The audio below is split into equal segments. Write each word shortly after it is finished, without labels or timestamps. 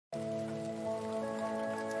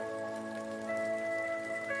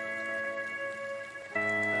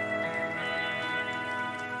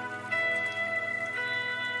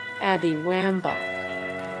Abby Wambach,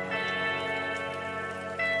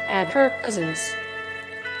 Ab her cousins,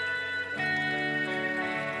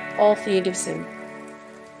 Althea Gibson,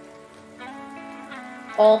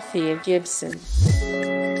 Althea Gibson,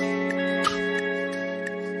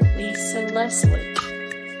 Lisa Leslie,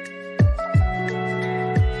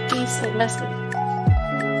 Lisa Leslie,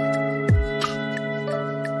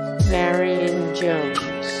 Marion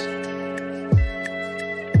Jones,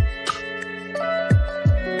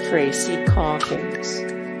 Tracy Calkins,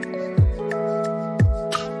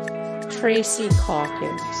 Tracy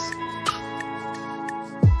Calkins,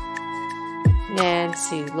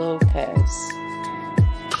 Nancy Lopez,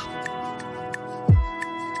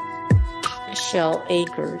 Michelle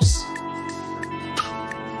Akers,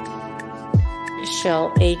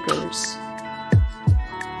 Michelle Akers,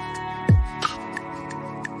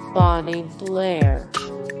 Bonnie Blair,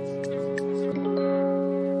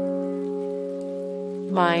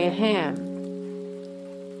 Mia Hamm,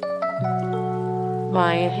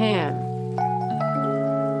 Mia Hamm,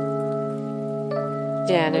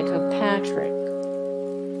 Danica Patrick,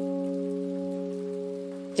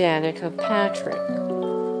 Danica Patrick,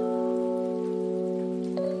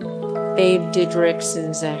 Babe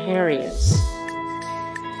Didrikson Zaharias,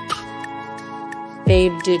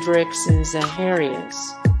 Babe Didrikson Zaharias,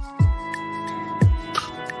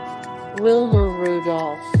 Wilmer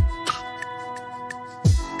Rudolph,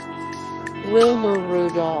 Wilmer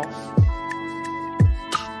Rudolph,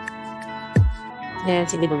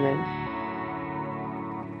 Nancy Lieberman,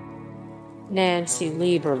 Nancy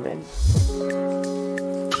Lieberman,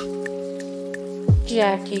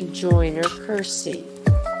 Jackie Joyner-Kersee,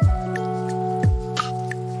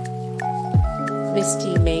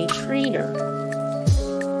 Misty May Trainer,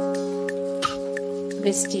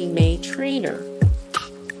 Misty May Trainer,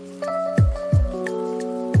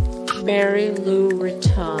 Mary Lou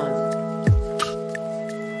Ratton,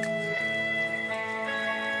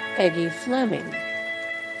 Peggy Fleming,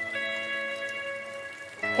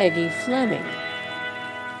 Peggy Fleming,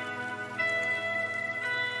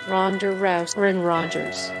 Rhonda Rouse, Ren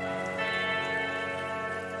Rogers,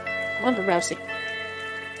 Rhonda Rousey,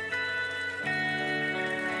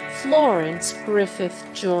 Florence Griffith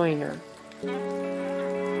Joyner,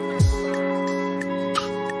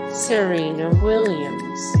 Serena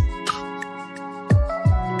Williams,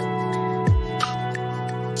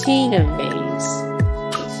 Tina Mays,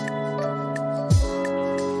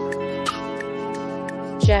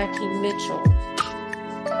 Jackie Mitchell,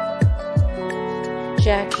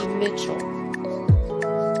 Jackie Mitchell,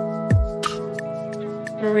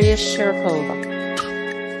 Maria Sharapova,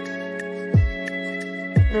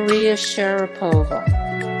 Maria Sharapova,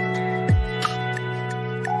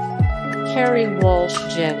 Carrie Walsh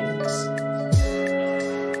Jennings,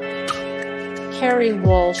 Carrie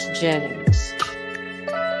Walsh Jennings,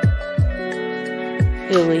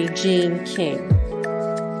 Billie Jean King,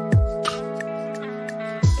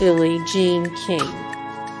 Billie Jean King,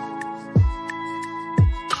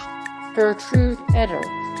 Gertrude Eder,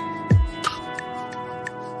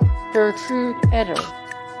 Gertrude Eder,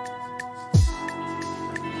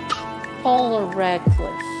 Paula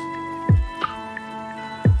Radcliffe,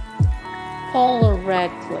 Paula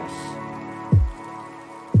Radcliffe,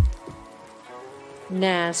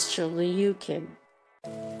 Nastya Liukin,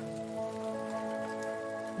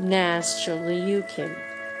 Nastya Liukin,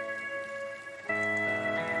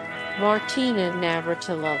 Martina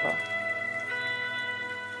Navratilova,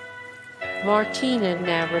 Martina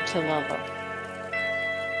Navratilova,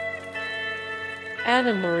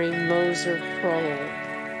 Anna Marie Moser-Proler,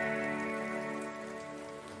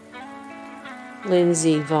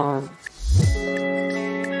 Lindsey Vonn,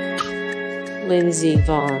 Lindsey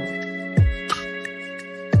Vonn,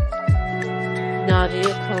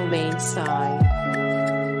 Nadia Khomeini-Sy,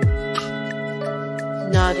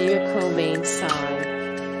 Nadia Khomeini-Sy,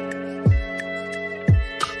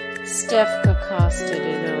 Stefka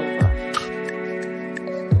Kostadinova,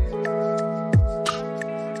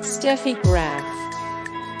 Steffi Graf,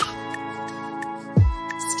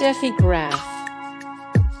 Steffi Graf,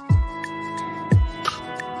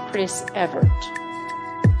 Chris Evert,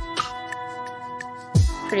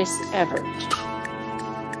 Chris Evert,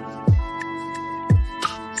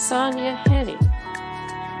 Sonia Henney,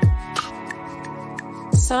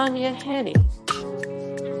 Sonia Henney,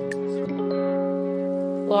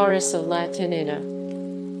 Larissa Latinina,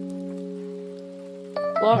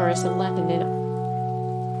 Larissa Latinina,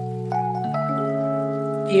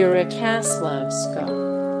 Vera Kaslavska,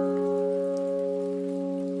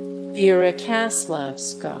 Vera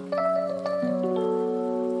Kaslavska,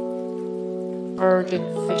 Birgit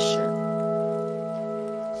Fisher,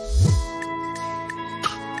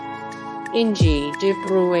 Inge de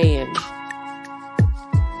Bruin,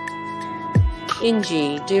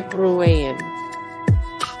 Inge de Bruin,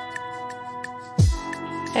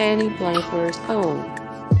 Fanny Blanker's own,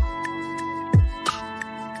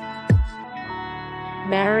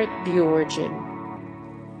 Marek Bjorgen,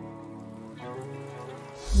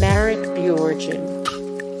 Marek Bjorgen,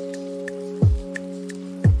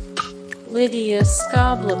 Lydia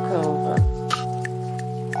Skoblikova,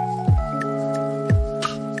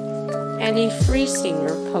 Annie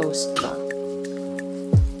Friesinger Postma,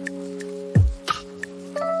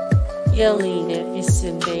 Yelena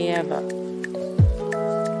Isinbayeva,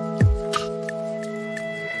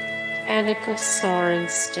 Annika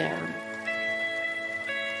Sorenstam.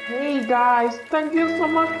 Hey guys, thank you so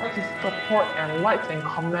much for the support and likes and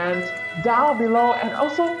comments down below, and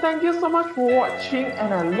also thank you so much for watching,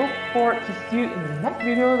 and I look forward to see you in the next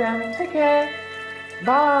video. Then take care,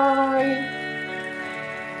 bye.